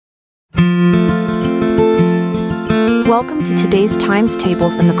Welcome to today's Times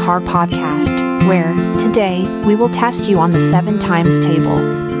Tables in the Car podcast, where, today, we will test you on the 7 times table.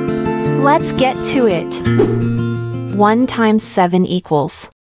 Let's get to it. 1 times 7 equals.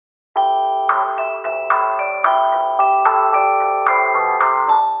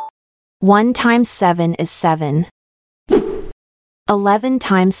 One times 7 is 7. 11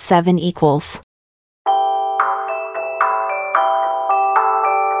 times 7 equals.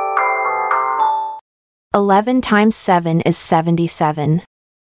 11 times 7 is 77.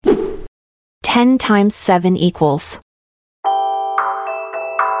 10 times 7 equals.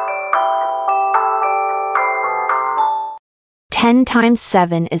 10 times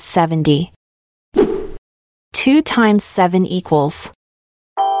 7 is 70. 2 times 7 equals.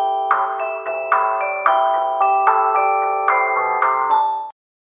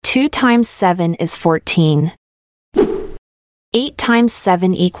 2 times 7 is 14. 8 times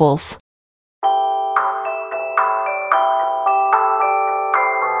 7 equals.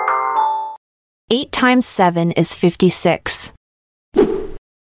 8 times 7 is 56.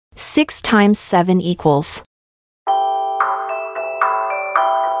 6 times 7 equals.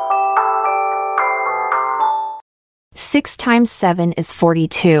 6 times 7 is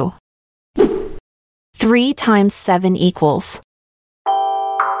 42. 3 times 7 equals.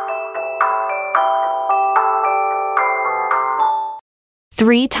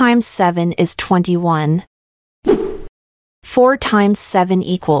 3 times 7 is 21. 4 times 7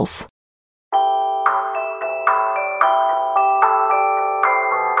 equals.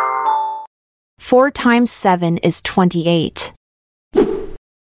 4 times 7 is 28.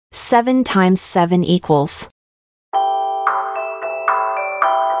 7 times 7 equals.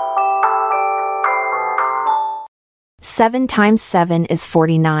 7 times 7 is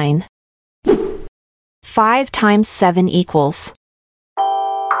 49. 5 times 7 equals.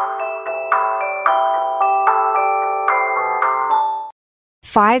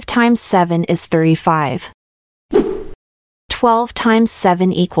 5 times 7 is 35. 12 times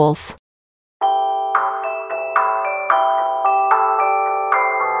 7 equals.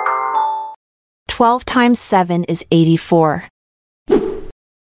 12 times 7 is 84.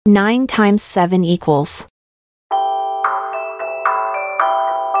 9 times 7 equals.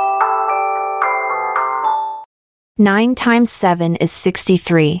 9 times 7 is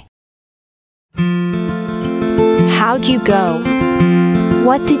 63. How'd you go?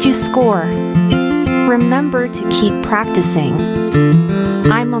 What did you score? Remember to keep practicing.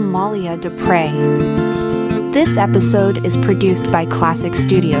 I'm Amalia Dupre. This episode is produced by Classic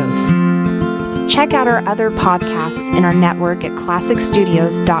Studios. Check out our other podcasts in our network at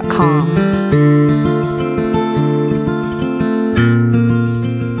classicstudios.com.